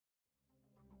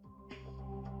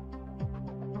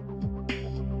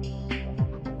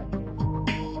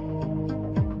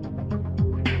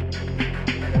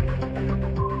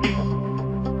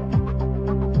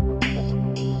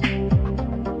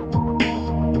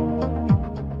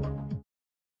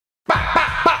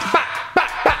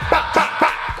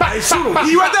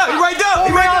He right there. He right there.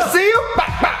 He right there. I see him.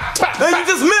 Hey, you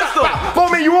just missed him. For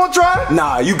me, you want to try?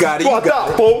 Nah, you got it. You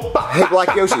got it. Hey,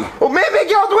 Black Yoshi. Oh, man,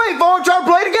 get out the way, fool. I'm trying to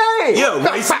play the game. Yeah,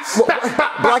 racist.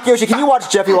 Black Yoshi, can you watch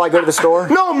Jeffy while I go to the store?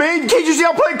 No, man. Can't you see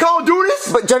I'm playing Call of Duty?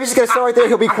 But Jeffy's gonna stay right there.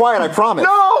 He'll be quiet, I promise.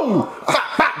 No.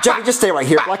 Jeffy, just stay right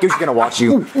here. Black Yoshi's gonna watch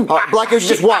you. Black Yoshi,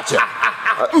 just watch it.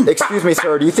 Excuse me,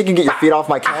 sir. Do you think you can get your feet off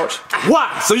my couch?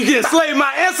 Why? So you can enslave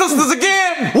my ancestors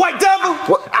again? White devil?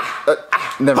 What?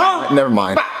 Never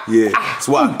mind. Yeah, that's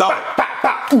what I thought.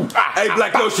 Hey,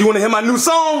 Black Yoshi, you wanna hear my new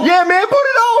song? Yeah, man. Put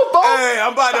it on, fool. Hey,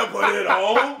 I'm about to put it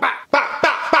on.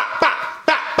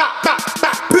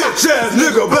 Bitch ass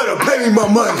nigga better pay me my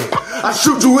money. I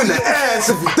shoot you in the ass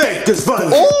if you think it's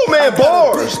funny. Oh, man,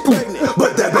 bars.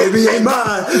 But that baby ain't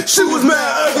mine. She was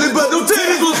mad ugly, but them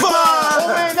titties was fine. Oh,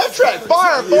 man, that track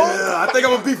fire, fool. Yeah, I think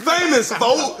I'm gonna be famous,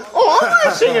 folks. Oh, I'm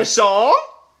gonna sing a song.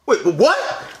 Wait, what?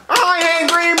 I ain't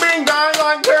green bean, I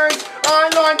like carrots. I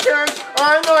like carrots.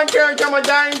 I like carrots. I'm a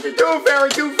daddy to tooth fairy,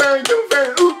 tooth fairy, tooth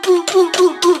fairy. Ooh, ooh, ooh,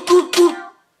 ooh, ooh, ooh, ooh.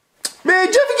 Man,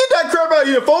 Jeffy, get that crap out of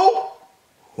here, fool.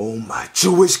 Oh my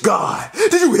Jewish God.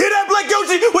 Did you hear that, Black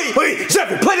Yoshi? Wait,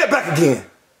 Jeffy, play that back again.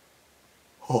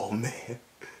 Oh, man.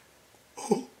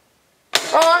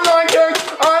 I like carrots.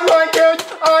 I like carrots.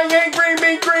 I ain't green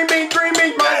bean, green bean, green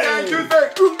bean. My daddy, tooth fairy.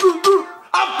 Ooh, ooh, ooh.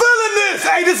 I'm feeling this.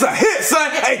 Hey, this is a hit,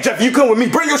 son. Hey, Jeffy, you come with me.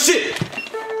 Bring your shit.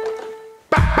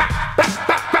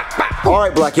 All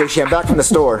right, Black Yoshi, I'm back from the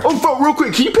store. Oh, folks, real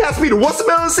quick, can you pass me the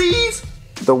watermelon seeds?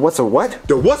 The what's a what?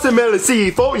 The watermelon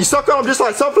seed, folks. You suck on them just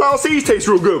like sunflower seeds. Tastes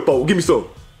real good, folks. Give me some.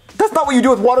 That's not what you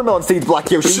do with watermelon seeds, Black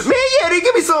Yoshi. Man, yeah, they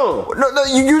give me some. No,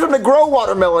 you use them to grow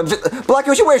watermelons. Black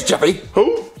Yoshi, where's Jeffy?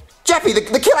 Who? Jeffy, the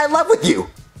kid I left with you.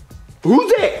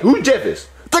 Who's that? Who's Jeffis?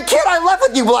 The kid I left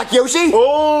with you, Black Yoshi.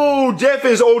 Oh,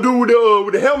 Jeffis, old dude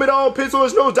with the helmet on, pencil on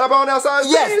his nose, diaper on outside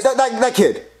his Yes, that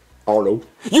kid. I don't know.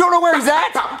 You don't know where he's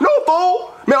at? No,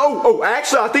 fool. Man,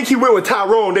 actually, I think he went with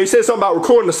Tyrone. They said something about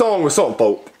recording a song or something,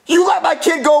 folks. You let my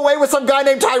kid go away with some guy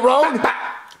named Tyrone?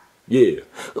 Yeah.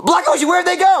 Black Yoshi, where'd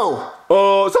they go?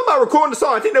 Something about recording the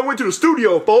song. I think they went to the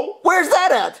studio, folks. Where's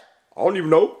that at? I don't even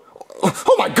know.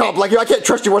 Oh my God, Black Yoshi, I can't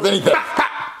trust you with anything.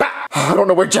 I don't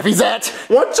know where Jeffy's at.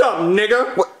 What's up,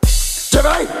 nigga? What?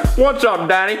 Jeffy? What's up,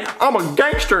 daddy? I'm a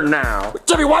gangster now.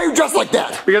 Jeffy, why are you dressed like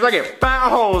that? Because I get fat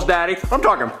holes, daddy. I'm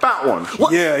talking fat ones.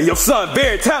 What? Yeah, your son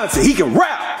very talented. He can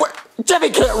rap. What? Jeffy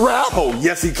can't rap. Oh,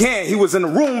 yes, he can. He was in the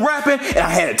room rapping, and I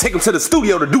had to take him to the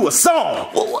studio to do a song.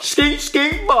 Skeet,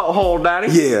 skeet, butthole, daddy.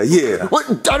 Yeah.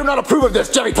 What? I do not approve of this.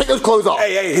 Jeffy, take those clothes off.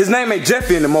 Hey, his name ain't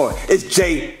Jeffy anymore. It's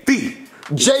Jeffy.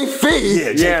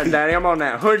 Jeffy? Yeah, daddy, I'm on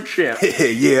that hood shit.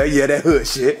 yeah, that hood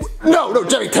shit. No,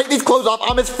 Jeffy, take these clothes off.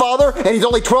 I'm his father, and he's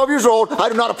only 12 years old. I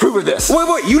do not approve of this.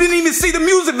 Wait, you didn't even see the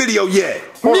music video yet.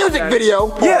 Music video?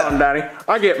 Hold on, daddy.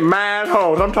 I get mad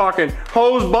hoes. I'm talking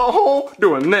hose butthole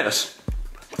doing this.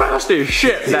 Fast as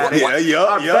shit, daddy. Yeah.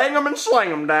 I bang them and slang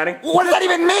them, daddy. What does that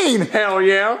even mean? Hell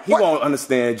yeah. He won't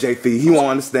understand, JP. He won't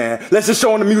understand. Let's just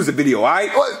show him the music video, all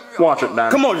right? Watch it,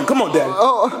 daddy. Come on, daddy.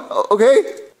 Oh,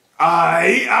 okay.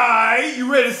 Alright.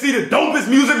 You ready to see the dopest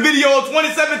music video of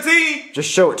 2017? Just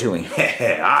show it to me.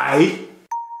 Alright.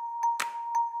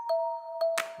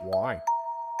 Why?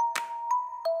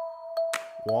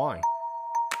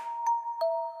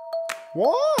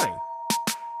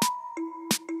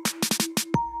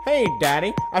 Hey,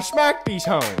 daddy, I smacked these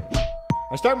hoes.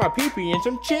 I stuck my pee-pee in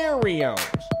some Cheerios.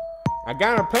 I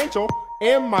got a pencil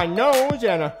in my nose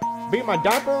and I beat my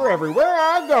diaper everywhere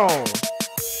I go.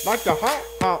 Like to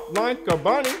hop like a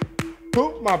bunny,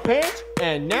 poop my pants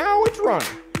and now it's running.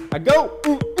 I go,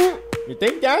 ooh, ooh, you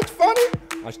think that's funny?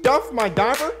 I stuff my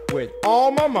diaper with all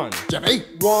my money. Jeffy?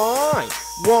 Why?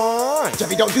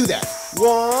 Jeffy, don't do that.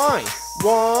 Why?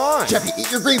 Jeffy,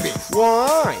 eat your green beans.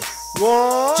 Why?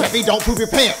 Jeffy, don't poop your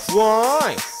pants.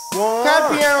 Why?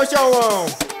 Cat piano solo.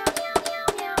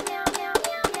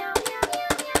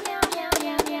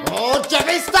 Oh,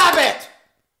 Jeffy, stop it!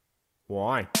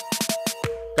 Why?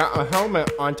 Got a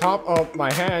helmet on top of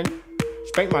my head.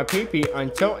 Spanked my pee-pee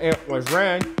until it was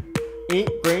red. Eat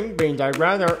green beans, I'd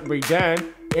rather be dead.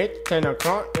 It's 10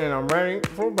 o'clock and I'm ready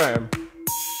for bed.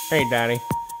 Hey, daddy.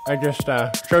 I just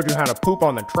showed you how to poop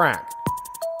on the track.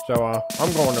 So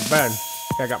I'm going to bed.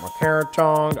 I got my carrots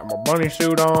on, got my bunny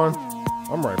suit on.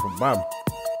 I'm ready for bed.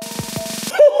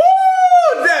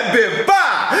 That bit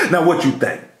fire! Now what you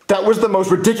think? That was the most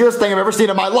ridiculous thing I've ever seen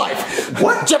in my life.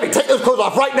 What? Jeffy, take those clothes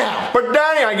off right now. But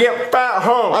daddy, I get fat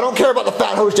hoes. I don't care about the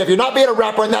fat hose, Jeff. You're not being a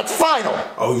rapper and that's final.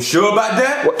 Oh, you sure about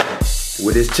that? What?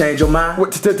 Would this change your mind?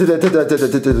 What,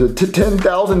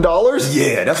 $10,000?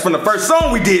 Yeah, that's from the first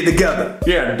song we did together.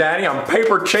 Yeah, Daddy, I'm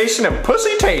paper chasing and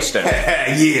pussy tasting.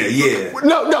 Yeah.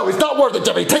 No, it's not worth it,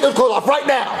 Jeffy. Take those clothes off right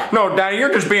now. No, Daddy,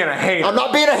 you're just being a hater. I'm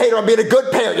not being a hater, I'm being a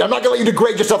good parent. I'm not gonna let you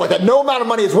degrade yourself like that. No amount of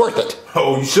money is worth it.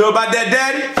 Oh, you sure about that,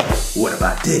 Daddy? What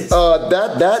about this?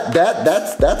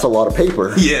 That's a lot of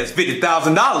paper. Yeah, it's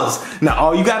 $50,000. Now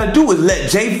all you gotta do is let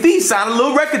Jeffy sign a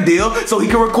little record deal so he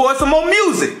can record some more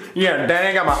music. Yeah, Daddy,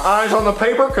 I got my eyes on the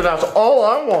paper because that's all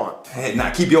I want. Hey,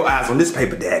 now keep your eyes on this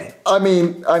paper, Daddy. I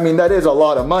mean that is a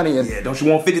lot of money, and Yeah, don't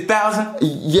you want 50,000?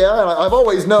 yeah, and I've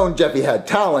always known Jeffy had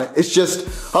talent. It's just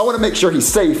I want to make sure he's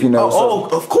safe, you know. Oh,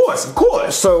 of course.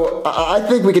 So I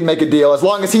think we can make a deal as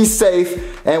long as he's safe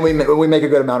and we make a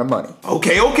good amount of money.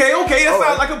 Okay. That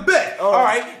sounds like a bet. All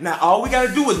right. Now all we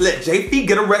gotta do is let JP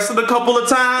get arrested a couple of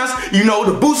times, you know,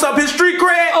 to boost up his street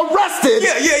cred. Arrested?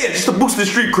 Yeah, just to boost his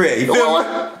street cred. You feel me?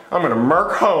 I'm gonna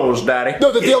murk hoes, Daddy.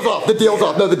 No, the deal's off. The deal's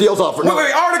off. No, the deal's off. No.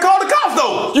 Wait, I already called the cops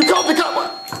though. You called the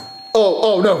cops.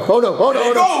 Oh no. There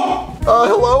you go.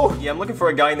 Hello? Yeah, I'm looking for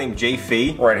a guy named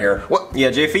Jeffy. Right here. What?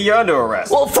 Yeah, Jeffy, you're under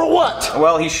arrest. Well, for what?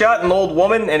 Well, he shot an old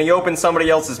woman and he opened somebody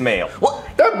else's mail. What?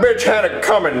 That bitch had it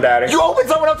coming, Daddy. You opened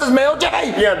someone else's mail,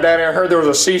 Jeffy? Yeah, Daddy, I heard there was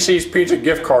a CC's Pizza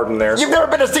gift card in there. You've never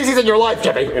been to CC's in your life,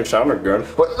 Jeffy. It sounded good.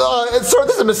 Sir,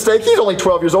 this is a mistake. He's only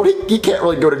 12 years old. He can't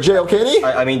really go to jail, can he?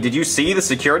 I mean, did you see the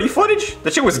security footage?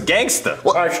 That shit was gangsta.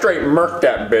 I straight murked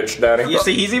that bitch, Daddy. You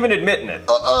see, he's even admitting it.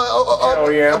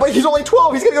 Hell yeah. But he's only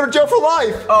 12. He's gonna go to jail for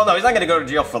life. Oh, no, he's not gonna go to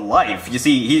jail for life. You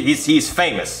see, he's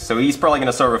famous, so he's probably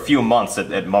gonna serve a few months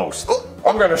at most.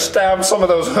 I'm gonna stab some of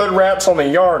those hood rats on the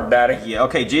yard, Daddy. Yeah,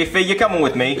 okay, Jeffy, you're coming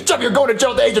with me. Jeffy, you're going to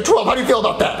jail at the age of 12. How do you feel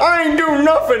about that? I ain't do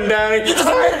nothing, Daddy. You just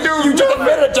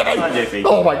admitted it, Jeffy. Come on, Jeffy.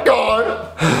 Oh my God.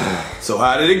 So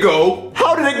how did it go?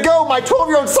 How did it go? My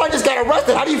 12-year-old son just got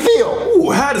arrested. How do you feel? Ooh,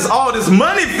 how does all this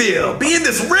money feel? Being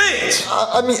this rich?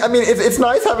 I mean, it's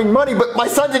nice having money, but my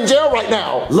son's in jail right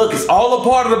now. Look, it's all a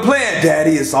part of the plan,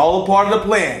 Daddy. It's all a part of the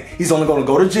plan. He's only gonna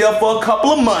go to jail for a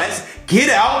couple of months, get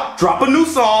out, drop a new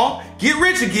song, get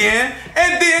rich again,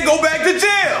 and then go back to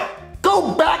jail.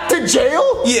 Go back to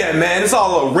jail? Yeah, man, it's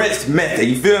all a rinse method.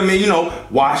 You feel me? You know,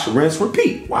 wash, rinse,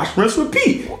 repeat. Wash, rinse,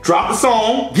 repeat. Drop a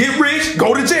song, get rich,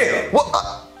 go to jail. Well,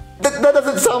 that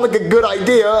doesn't sound like a good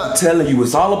idea. I'm telling you,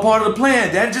 it's all a part of the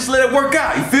plan, Daddy. Just let it work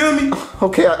out. You feel me?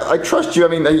 Okay, I trust you. I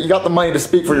mean, you got the money to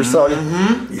speak for yourself.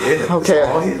 Yeah. Okay. It's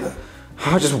all here.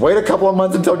 I'll just wait a couple of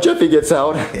months until Jeffy gets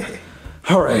out.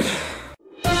 All right.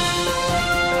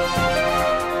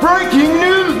 Breaking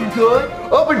news, good!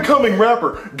 Up-and-coming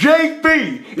rapper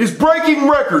Jeffy is breaking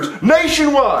records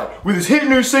nationwide with his hit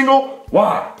new single,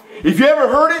 Why? If you haven't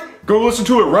heard it, go listen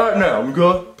to it right now,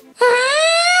 good. Who's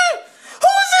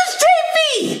this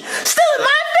Jeffy? Stealing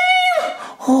my fame?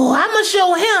 Oh, I'ma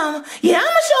show him. Yeah,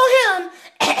 I'ma show him.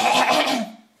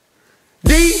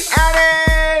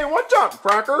 D-Addy! What's up,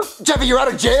 cracker? Jeffy, you're out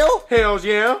of jail? Hells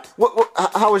yeah.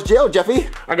 How was jail, Jeffy?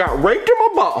 I got raped in my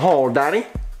butthole, Daddy.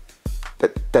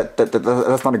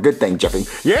 That's not a good thing, Jeffy.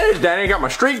 Yes, Daddy, I got my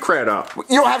street cred up.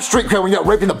 You don't have street cred when you got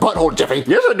raped in the butthole, Jeffy.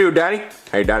 Yes, I do, Daddy.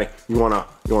 Hey, Daddy, you want a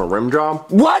rim job?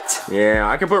 What? Yeah,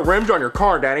 I can put rims on your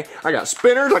car, Daddy. I got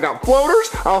spinners, I got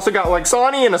floaters, I also got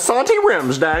Lexani and Asante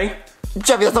rims, Daddy.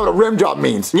 Jeffy, that's not what a rim job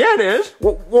means. Yeah, it is.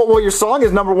 Well, your song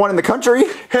is #1 in the country.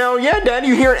 Hell yeah, Daddy,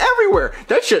 you hear it everywhere.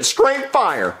 That shit's straight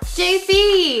fire.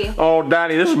 JC! Oh,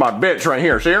 Daddy, this is my bitch right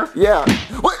here, see her? Yeah.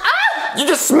 What? You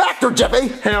just smacked her, Jeffy.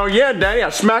 Hell yeah, Daddy,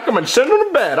 I smack them and send them to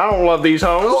bed. I don't love these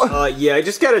hoes. Yeah, I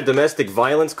just got a domestic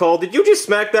violence call. Did you just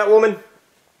smack that woman?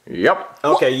 Yep.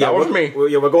 Okay, yeah, that was me.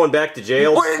 We're going back to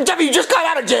jail. Jeffy, you just got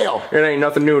out of jail. It ain't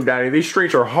nothing new, Daddy. These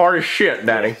streets are hard as shit,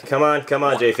 Daddy. Come on,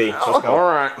 JP. Let's go.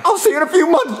 All right. I'll see you in a few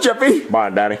months, Jeffy. Bye,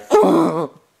 Daddy.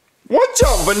 What's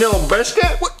up, Vanilla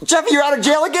Biscuit? Jeffy, you're out of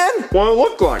jail again? What it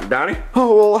look like, Daddy?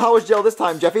 Oh, well, how was jail this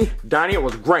time, Jeffy? Daddy, it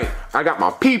was great. I got my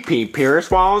pee-pee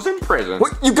pierced while I was in prison.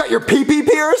 What, you got your pee-pee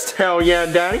pierced? Hell yeah,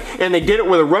 Daddy. And they did it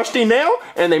with a rusty nail,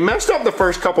 and they messed up the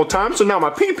first couple times, so now my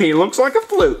pee-pee looks like a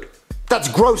flute. That's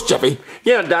gross, Jeffy.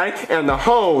 Yeah, Daddy, and the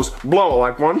hose blow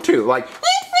like one too, like...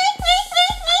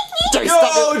 Jeffy, Yo,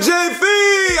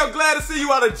 JP! I'm glad to see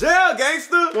you out of jail,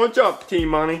 gangster. What's up,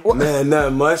 T-Money? Man,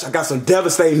 nothing much. I got some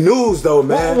devastating news, though,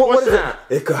 man. What's that?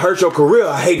 It could hurt your career.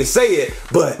 I hate to say it,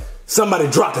 but somebody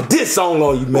dropped a diss song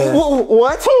on you, man.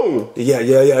 What? Who? Yeah.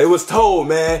 It was Toad,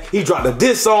 man. He dropped a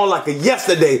diss song like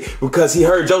yesterday because he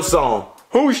heard your song.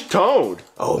 Who's Toad?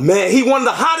 Oh, man, he one of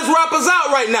the hottest rappers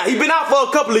out right now. He been out for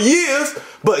a couple of years,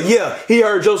 but yeah, he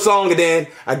heard your song and then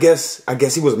I guess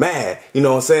he was mad. You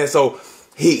know what I'm saying? So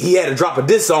he had to drop a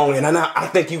diss song, and I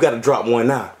think you got to drop one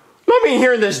now. Let me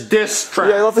hear this diss track.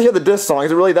 Yeah, let's hear the diss song.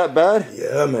 Is it really that bad?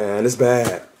 Yeah, man, it's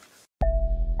bad.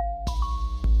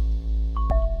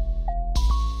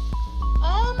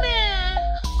 Oh man.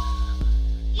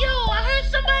 Yo, I heard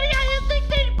somebody out here think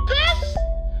they the best.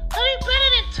 Are they better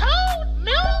than Toad?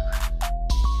 Milk?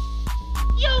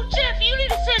 Yo, Jeffy, you need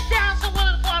to sit down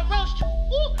somewhere before I roast you.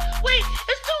 Ooh, wait,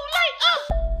 it's too late.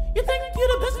 You think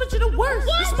you're the best, but you're the worst.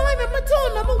 What? You smell like number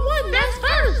 2, number 1. That's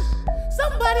first.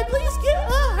 Somebody please get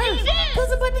a hearse. Cause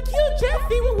I'm about to kill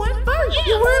Jeffy with one first.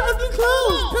 You wear ugly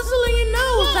clothes, pistol in your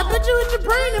nose. I bet you hit your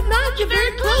brain, if not, you're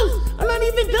very close. I'm not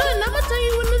even done, I'ma turn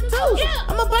you into toast.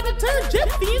 I'm about to turn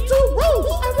Jeffy into a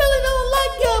roast. I really don't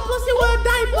like you, plus you wear a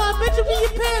diaper. I bet you be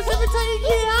your pants every time you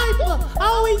get hyper. I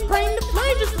always bring the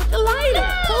flame just like a lighter.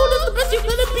 Told us the best, you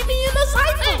couldn't beat me in a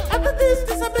cipher. After this,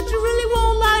 I bet you really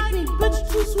won't like me. But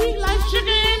you're too sweet like sugar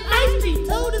and iced tea.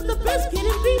 Told us the best,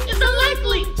 getting beat is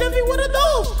unlikely. Jeffy, what are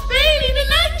those? They ain't even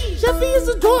Nike. Jeffy is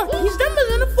a dork, he's dumber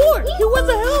than a fork. He wears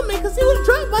a helmet cause he was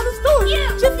dropped by the store.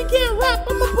 Jeffy can't rap,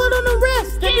 I'ma put on the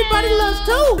rest. Everybody loves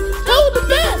Toad, Toad the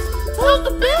best. Toad's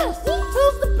the best,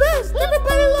 Toad's the best.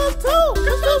 Everybody loves Toad,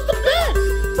 cause Toad's the best.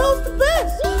 Toad's the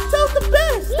best, Toad's the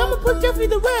best. I'ma put Jeffy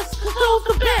the rest, cause Toad's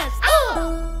the best.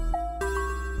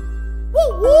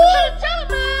 Woo woo!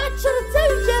 I should've tell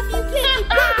you, Jeffy, you can't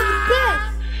keep up with the best.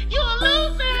 You a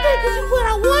loser! Hey, cause you put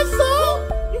out one song,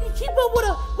 you can keep up with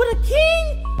a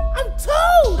king? I'm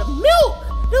Toad, Milk!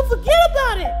 Don't forget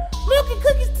about it! Milk and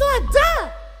cookies till I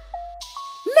die!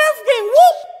 Nerf game,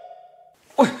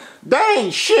 whoop!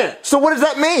 Dang shit. So what does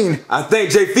that mean? I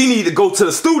think Jeffy need to go to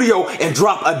the studio and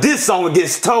drop a diss song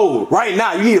against Toad. Right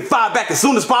now, you need to fire back as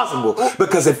soon as possible.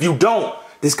 Because if you don't,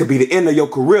 this could be the end of your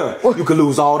career. You could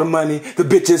lose all the money, the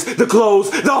bitches, the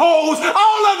clothes, the hoes,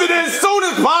 all of it as soon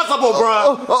as possible,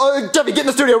 bro. Jeffy, get in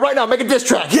the studio right now. Make a diss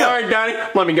track. Yeah. All right, Daddy,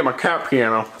 let me get my cat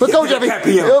piano. Let's go, Jeffy.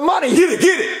 Money. Get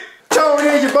it. Toad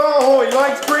is your ball, he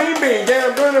likes green beans, and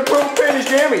I'm gonna poop in his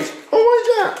jammies. Oh,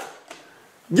 what's that?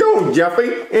 Yo, Jeffy,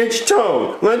 it's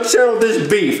Toad. Let's settle this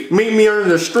beef. Meet me under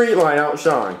the street light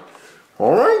outside.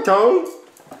 All right, Toad.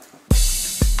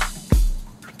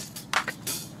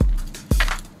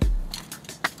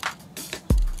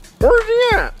 Where's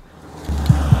he at?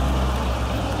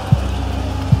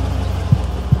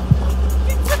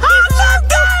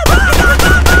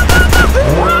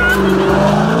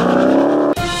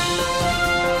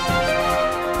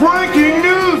 Breaking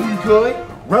news, you guys!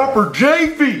 Rapper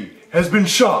Jeffy has been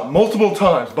shot multiple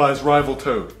times by his rival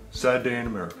Toad. Sad day in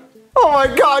America. Oh my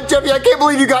God, Jeffy, I can't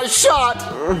believe you got shot.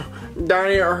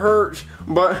 Daddy, it hurts,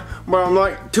 but I'm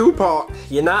like Tupac.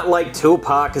 You're not like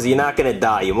Tupac because you're not gonna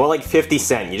die. You're more like 50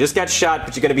 Cent. You just got shot,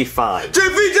 but you're gonna be fine.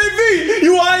 JV,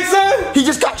 you alright, son? He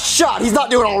just got shot. He's not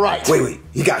doing all right. Wait,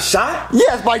 he got shot?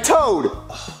 Yes, by Toad.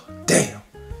 Oh, damn.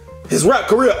 His rap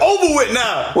career over with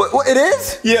now. What, it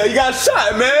is? Yeah, he got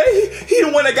shot, man. He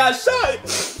the one that got shot.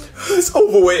 It's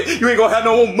over with. You ain't gonna have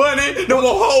no more money, no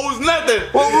more hoes, nothing.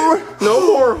 No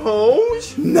more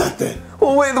hoes? Nothing.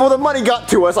 Well, the money got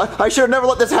to us. I should have never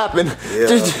let this happen.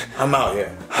 Yeah, I'm out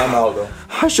here. I'm out, though.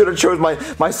 I should have chose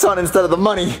my son instead of the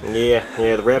money. Yeah,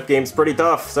 the rap game's pretty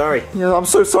tough. Sorry. Yeah, I'm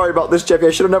so sorry about this, Jeffy.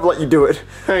 I should have never let you do it.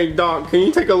 Hey, Doc, can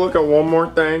you take a look at one more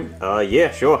thing?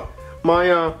 Yeah, sure.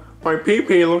 My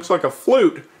pee-pee looks like a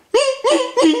flute.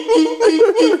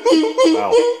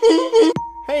 Wow.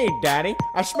 Hey, Daddy,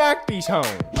 I smacked these hoes.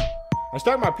 I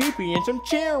stuck my pee-pee in some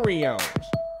Cheerios.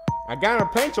 I got a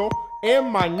pencil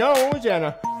in my nose and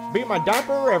I beat my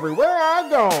diaper everywhere I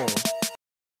go.